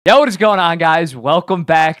Yo, what is going on, guys? Welcome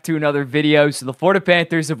back to another video. So the Florida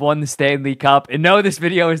Panthers have won the Stanley Cup. And no, this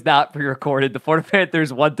video is not pre-recorded. The Florida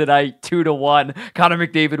Panthers won tonight 2-1. Connor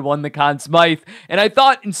McDavid won the Conn Smythe. And I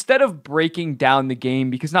thought instead of breaking down the game,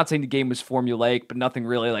 because not saying the game was formulaic, but nothing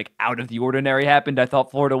really like out of the ordinary happened, I thought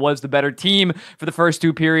Florida was the better team for the first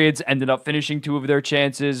two periods, ended up finishing two of their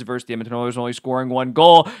chances versus the Edmonton Oilers only scoring one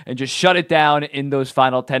goal and just shut it down in those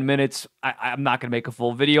final 10 minutes. I'm not going to make a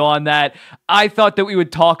full video on that. I thought that we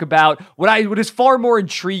would talk about what is far more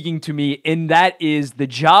intriguing to me, and that is the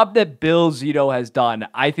job that Bill Zito has done.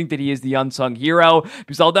 I think that he is the unsung hero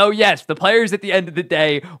because although, yes, the players at the end of the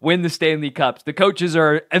day win the Stanley Cups, the coaches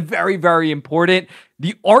are very, very important.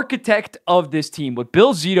 The architect of this team, what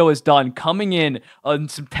Bill Zito has done coming in on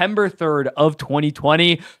September 3rd of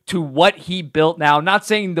 2020 to what he built now. Not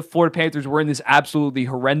saying the Florida Panthers were in this absolutely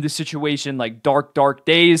horrendous situation, like dark, dark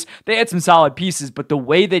days. They had some solid pieces, but the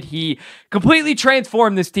way that he completely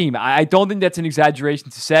transformed this team, I don't think that's an exaggeration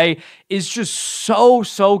to say, is just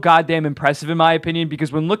so goddamn impressive in my opinion,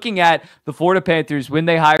 because when looking at the Florida Panthers, when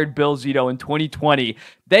they hired Bill Zito in 2020,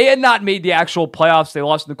 they had not made the actual playoffs. They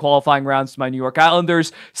lost in the qualifying rounds to my New York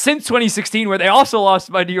Islanders since 2016, where they also lost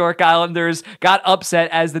to my New York Islanders, got upset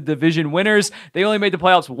as the division winners. They only made the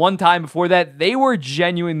playoffs one time before that. They were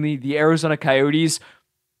genuinely the Arizona Coyotes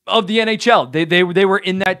of the NHL. They were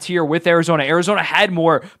in that tier with Arizona. Arizona had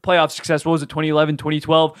more playoff success. What was it, 2011,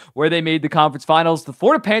 2012, where they made the conference finals. The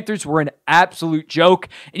Florida Panthers were an absolute joke.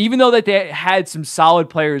 And even though that they had some solid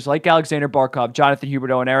players like Alexander Barkov, Jonathan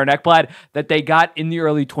Huberdeau, and Aaron Ekblad that they got in the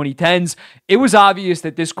early 2010s, it was obvious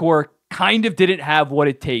that this core kind of didn't have what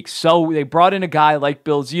it takes. So they brought in a guy like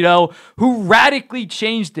Bill Zito who radically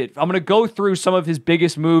changed it. I'm going to go through some of his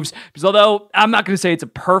biggest moves because although I'm not going to say it's a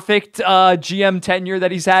perfect GM tenure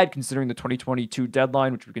that he's had, considering the 2022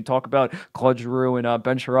 deadline, which we can talk about, Claude Giroux and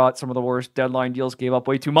Ben Sherratt, some of the worst deadline deals, gave up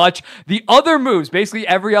way too much. The other moves, basically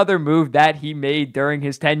every other move that he made during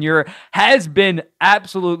his tenure has been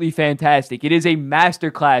absolutely fantastic. It is a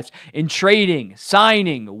masterclass in trading,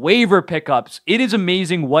 signing, waiver pickups. It is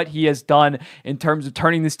amazing what he has done in terms of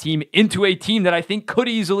turning this team into a team that I think could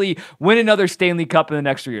easily win another Stanley Cup in the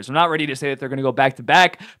next 3 years. I'm not ready to say that they're going to go back to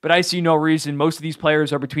back, but I see no reason. Most of these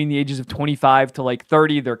players are between the ages of 25 to like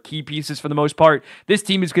 30. They're key pieces for the most part. This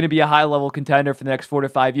team is going to be a high-level contender for the next 4 to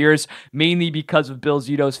 5 years, mainly because of Bill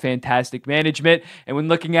Zito's fantastic management. And when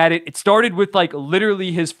looking at it, it started with like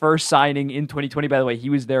literally his first signing in 2020. By the way, he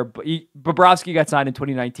was there. Bobrovsky got signed in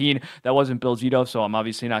 2019. That wasn't Bill Zito, so I'm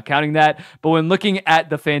obviously not counting that. But when looking at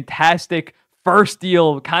the fantastic first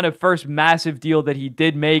deal, kind of first massive deal that he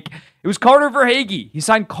did make, it was Carter Verhaeghe. He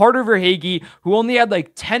signed Carter Verhaeghe, who only had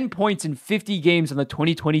like 10 points in 50 games on the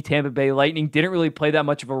 2020 Tampa Bay Lightning. Didn't really play that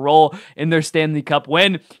much of a role in their Stanley Cup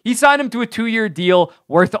win. He signed him to a 2-year deal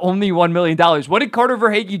worth only $1 million. What did Carter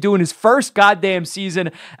Verhaeghe do in his first goddamn season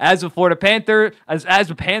as a Florida Panther? As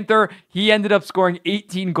a Panther, he ended up scoring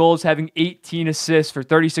 18 goals, having 18 assists for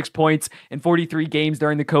 36 points in 43 games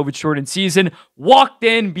during the COVID-shortened season. Walked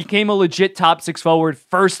in, became a legit top 6 forward,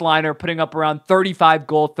 first liner, putting up around 35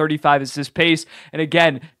 goals, 35 assist pace. And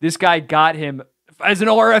again, this guy got him as an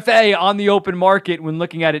RFA on the open market. When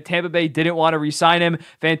looking at it, Tampa Bay didn't want to re-sign him.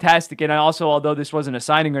 Fantastic. And also, although this wasn't a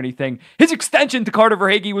signing or anything, his extension to Carter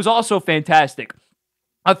Verhaeghe was also fantastic.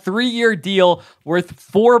 A 3-year deal worth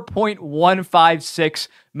 $4.156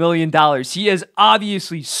 million. He has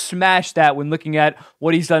obviously smashed that when looking at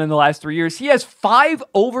what he's done in the last 3 years. He has 5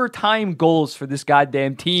 overtime goals for this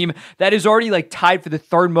goddamn team. That is already like tied for the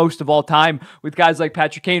 3rd most of all time with guys like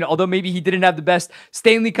Patrick Kane. Although maybe he didn't have the best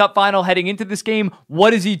Stanley Cup final heading into this game,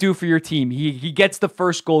 what does he do for your team? He gets the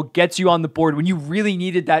first goal, gets you on the board when you really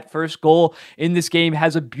needed that first goal in this game,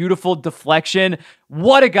 has a beautiful deflection.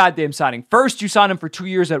 What a goddamn signing. First, you signed him for 2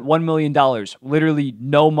 years at $1 million. Literally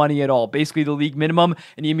no money at all. Basically the league minimum,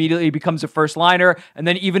 and he immediately becomes a first liner. And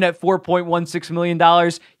then even at $4.16 million,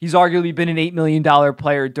 he's arguably been an $8 million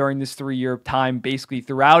player during this 3-year time, basically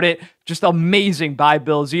throughout it. Just amazing by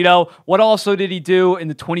Bill Zito. What also did he do in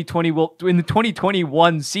the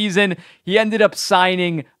 2021 season? He ended up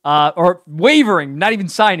signing wavering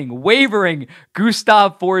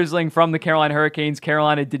Gustav Forsling from the Carolina Hurricanes.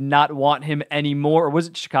 Carolina did not want him anymore. Or was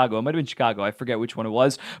it Chicago? It might have been Chicago. I forget which one it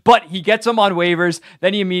was. But he gets him on waivers.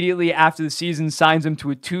 Then he immediately, after the season, signs him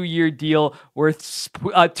to a 2-year deal worth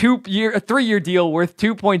a 3-year deal worth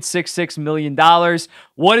 $2.66 million.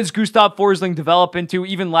 What does Gustav Forsling develop into?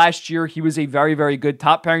 Even last year, year, he was a very, very good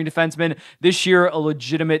top pairing defenseman. This year, a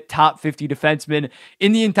legitimate top 50 defenseman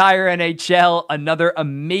in the entire NHL. Another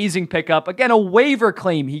amazing pickup. Again, a waiver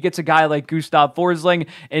claim. He gets a guy like Gustav Forsling,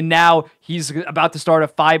 and now he's about to start a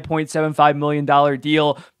 $5.75 million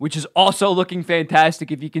deal, which is also looking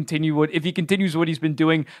fantastic if he continues what he's been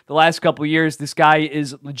doing the last couple of years. This guy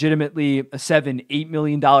is legitimately a $7-8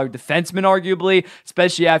 million defenseman, arguably,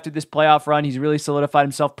 especially after this playoff run. He's really solidified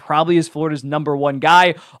himself probably as Florida's #1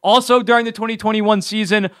 guy. Also, during the 2021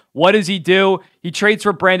 season, what does he do? He trades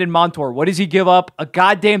for Brandon Montour. What does he give up? A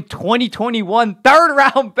goddamn 2021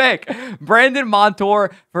 third-round pick. Brandon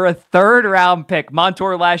Montour for a third-round pick.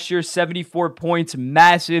 Montour last year, 74 points,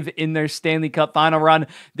 massive in their Stanley Cup final run.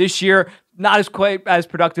 This year, not as quite as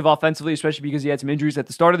productive offensively, especially because he had some injuries at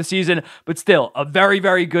the start of the season, but still a very,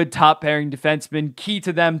 very good top pairing defenseman, key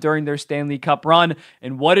to them during their Stanley Cup run.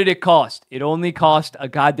 And what did it cost? It only cost a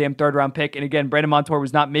goddamn third-round pick. And again, Brandon Montour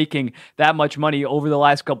was not making that much money over the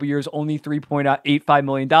last couple years, only $3.85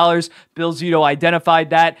 million. Bill Zito identified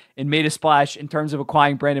that and made a splash in terms of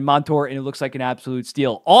acquiring Brandon Montour, and it looks like an absolute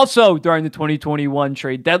steal. Also, during the 2021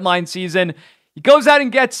 trade deadline season, he goes out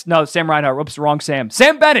and gets, no, Sam Reinhart. Whoops, wrong Sam.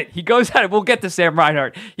 Sam Bennett. He goes out, we'll get to Sam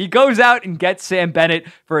Reinhart. He goes out and gets Sam Bennett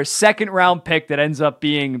for a second-round pick that ends up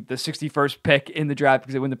being the 61st pick in the draft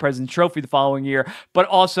because they win the President's Trophy the following year. But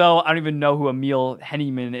also, I don't even know who Emil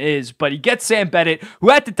Henneman is, but he gets Sam Bennett,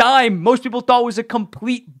 who at the time, most people thought was a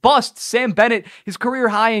complete bust. Sam Bennett, his career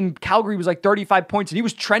high in Calgary was like 35 points, and he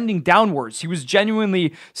was trending downwards. He was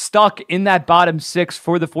genuinely stuck in that bottom six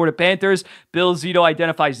for the Florida Panthers. Bill Zito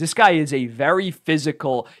identifies this guy is a very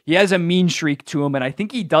physical. He has a mean streak to him, and I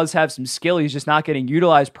think he does have some skill. He's just not getting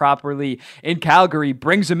utilized properly in Calgary.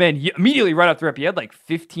 Brings him in. He immediately right off the rip, he had like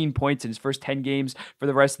 15 points in his first 10 games for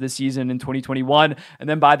the rest of the season in 2021, and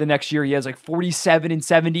then by the next year, he has like 47 and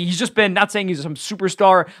 70. He's just been, not saying he's some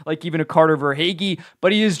superstar like even a Carter Verhaeghe,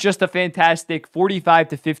 but he is just a fantastic 45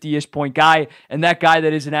 to 50-ish point guy, and that guy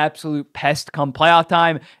that is an absolute pest come playoff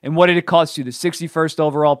time. And what did it cost you? The 61st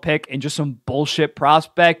overall pick and just some bullshit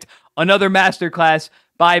prospect. Another masterclass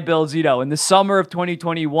by Bill Zito. In the summer of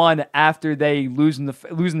 2021, after they losing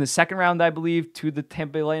the second round, I believe, to the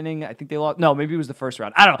Tampa Bay Lightning. I think they lost. No, maybe it was the first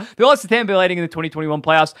round. I don't know. They lost to Tampa Bay Lightning in the 2021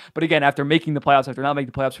 playoffs. But again, after making the playoffs, after not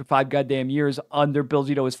making the playoffs for 5 goddamn years under Bill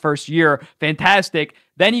Zito, his first year, fantastic.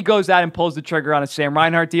 Then he goes out and pulls the trigger on a Sam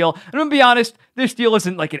Reinhart deal. And I'm going to be honest, this deal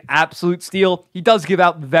isn't like an absolute steal. He does give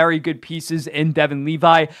out very good pieces in Devin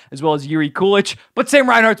Levi as well as Yuri Kulich. But Sam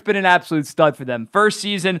Reinhart's been an absolute stud for them. First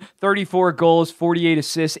season, 34 goals, 48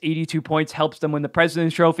 assists, 82 points, helps them win the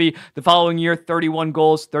President's Trophy. The following year, 31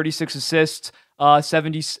 goals, 36 assists,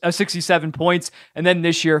 67 points, and then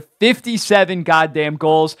this year 57 goddamn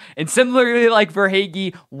goals. And similarly, like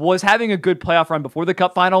Verhaeghe was having a good playoff run before the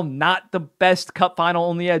Cup final, not the best Cup final,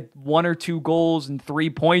 only had 1 or 2 goals and 3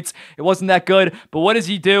 points. It wasn't that good, but what does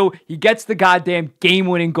he do? He gets the goddamn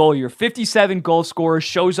game-winning goal. Your 57 goal scorer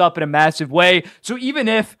shows up in a massive way. So even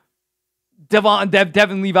if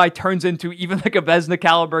Devin Levi turns into even like a Vezina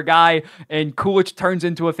caliber guy and Kulich turns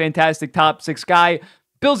into a fantastic top 6 guy,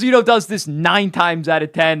 Bill Zito does this 9 times out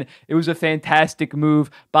of 10. It was a fantastic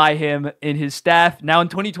move by him and his staff. Now in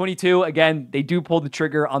 2022, again, they do pull the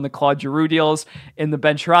trigger on the Claude Giroux deals in the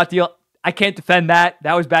Ben Chiarot deal. I can't defend that.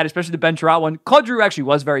 That was bad, especially the Ben Chiarot one. Claude Giroux actually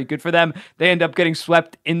was very good for them. They end up getting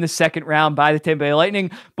swept in the second round by the Tampa Bay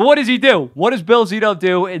Lightning. But what does he do? What does Bill Zito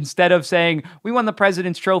do instead of saying, we won the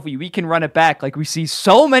President's Trophy, we can run it back like we see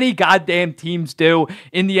so many goddamn teams do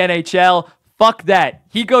in the NHL? Fuck that.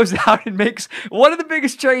 He goes out and makes one of the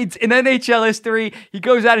biggest trades in NHL history. He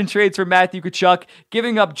goes out and trades for Matthew Tkachuk,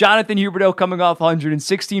 giving up Jonathan Huberdeau coming off a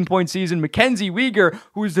 116-point season, Mackenzie Weegar,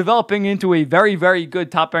 who is developing into a very, very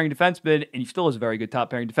good top-pairing defenseman, and he still is a very good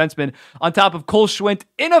top-pairing defenseman, on top of Cole Schwindt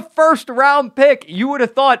in a first-round pick. You would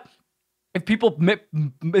have thought if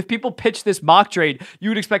people pitch this mock trade,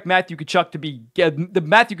 you would expect Matthew Tkachuk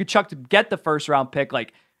to get the first-round pick,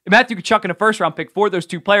 like Matthew Tkachuk in a first-round pick for those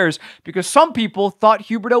 2 players, because some people thought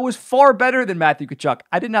Huberdeau was far better than Matthew Tkachuk.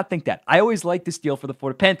 I did not think that. I always liked this deal for the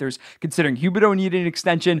Florida Panthers, considering Huberdeau needed an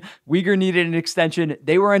extension, Weegar needed an extension,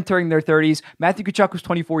 they were entering their 30s, Matthew Tkachuk was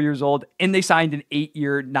 24 years old, and they signed an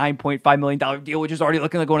 8-year, $9.5 million deal, which is already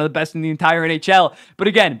looking like one of the best in the entire NHL. But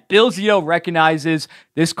again, Bill Zito recognizes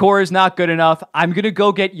this core is not good enough. I'm going to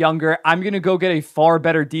go get younger. I'm going to go get a far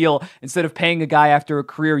better deal instead of paying a guy after a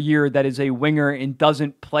career year that is a winger and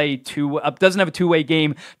doesn't doesn't have a two-way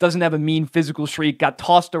game, doesn't have a mean physical streak, got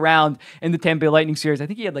tossed around in the Tampa Bay Lightning series. I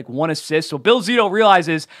think he had like 1 assist. So Bill Zito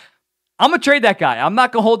realizes, I'm going to trade that guy. I'm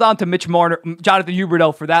not going to hold on to Mitch Marner, Jonathan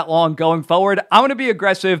Huberdeau for that long going forward. I'm going to be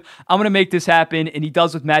aggressive. I'm going to make this happen. And he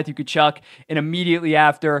does with Matthew Tkachuk. And immediately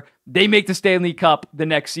after, they make the Stanley Cup the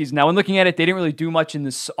next season. Now, when looking at it, they didn't really do much in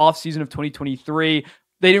this offseason of 2023.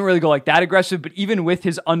 They didn't really go like that aggressive, but even with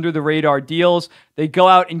his under-the-radar deals, they go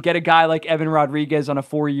out and get a guy like Evan Rodriguez on a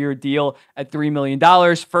 4-year deal at $3 million.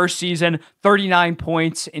 First season, 39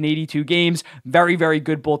 points in 82 games. Very, very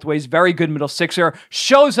good both ways. Very good middle sixer.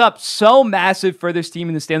 Shows up so massive for this team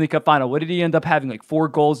in the Stanley Cup final. What did he end up having? Like 4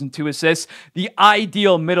 goals and 2 assists. The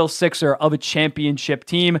ideal middle sixer of a championship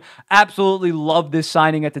team. Absolutely loved this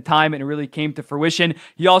signing at the time, and it really came to fruition.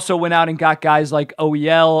 He also went out and got guys like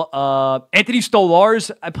OEL, Anthony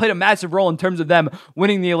Stolarz. I played a massive role in terms of them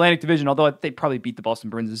winning the Atlantic Division, although they probably beat the Boston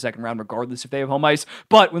Bruins in the second round regardless if they have home ice.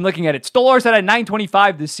 But when looking at it, Stolarz had a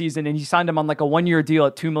 $925 this season, and he signed him on like a 1-year deal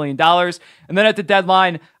at $2 million. And then at the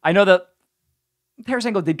deadline, I know that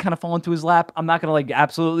Tarasenko did kind of fall into his lap. I'm not going to like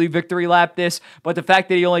absolutely victory lap this, but the fact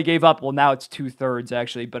that he only gave up, well, now it's 2/3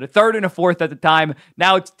 actually, but a third and a fourth at the time.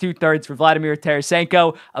 Now it's 2/3 for Vladimir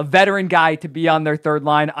Tarasenko, a veteran guy to be on their third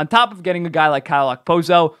line, on top of getting a guy like Kyle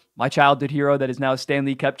Okposo, my childhood hero that is now a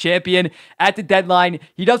Stanley Cup champion. At the deadline,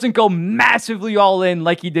 he doesn't go massively all in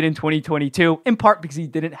like he did in 2022, in part because he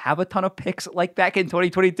didn't have a ton of picks like back in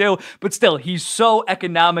 2022, but still, he's so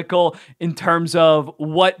economical in terms of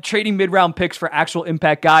what trading mid-round picks for actual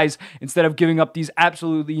impact guys instead of giving up these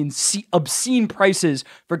absolutely obscene prices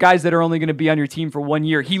for guys that are only going to be on your team for 1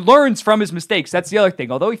 year. He learns from his mistakes. That's the other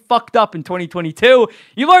thing. Although he fucked up in 2022,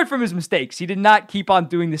 he learned from his mistakes. He did not keep on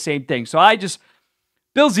doing the same thing. So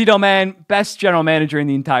Bill Zito, man, best general manager in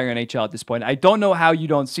the entire NHL at this point. I don't know how you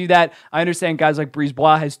don't see that. I understand guys like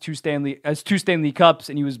Brisebois has two Stanley Cups,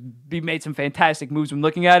 and he made some fantastic moves when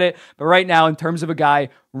looking at it. But right now, in terms of a guy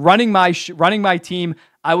running my team,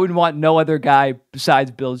 I would want no other guy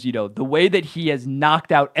besides Bill Zito. The way that he has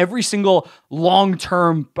knocked out every single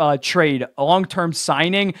long-term trade, a long-term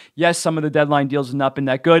signing. Yes, some of the deadline deals have not been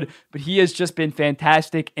that good, but he has just been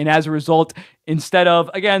fantastic. And as a result, instead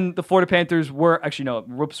of, again, the Florida Panthers were, actually, no,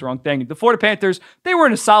 whoops, wrong thing. The Florida Panthers, they were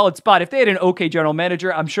in a solid spot. If they had an okay general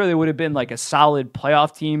manager, I'm sure they would have been like a solid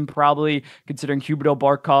playoff team, probably, considering Huberdeau,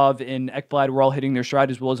 Barkov, and Ekblad were all hitting their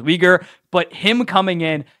stride as well as Uyghur. But him coming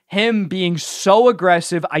in, him being so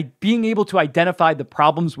aggressive, being able to identify the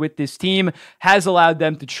problems with this team has allowed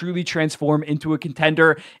them to truly transform into a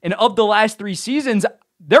contender. And of the last 3 seasons,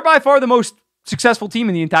 they're by far the most successful team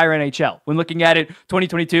in the entire NHL. When looking at it,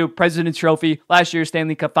 2022 President's Trophy, last year's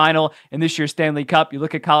Stanley Cup Final, and this year's Stanley Cup. You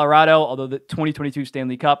look at Colorado, although the 2022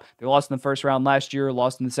 Stanley Cup, they lost in the first round last year,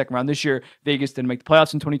 lost in the second round this year. Vegas didn't make the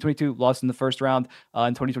playoffs in 2022, lost in the first round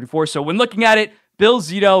in 2024. So when looking at it, Bill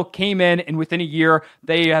Zito came in, and within a year,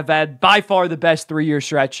 they have had by far the best 3-year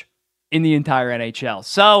stretch in the entire NHL.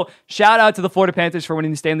 So shout out to the Florida Panthers for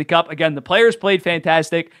winning the Stanley Cup. Again, the players played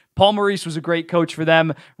fantastic. Paul Maurice was a great coach for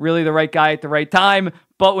them, really the right guy at the right time.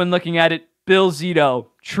 But when looking at it, Bill Zito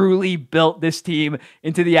truly built this team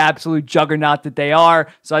into the absolute juggernaut that they are.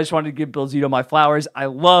 So I just wanted to give Bill Zito my flowers. I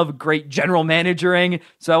love great general managering,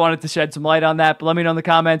 so I wanted to shed some light on that. But let me know in the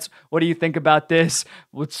comments, what do you think about this?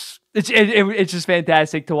 It's just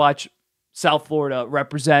fantastic to watch South Florida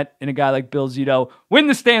represent and a guy like Bill Zito win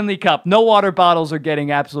the Stanley Cup. No water bottles are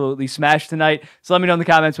getting absolutely smashed tonight. So let me know in the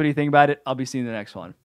comments, what do you think about it? I'll be seeing you in the next one.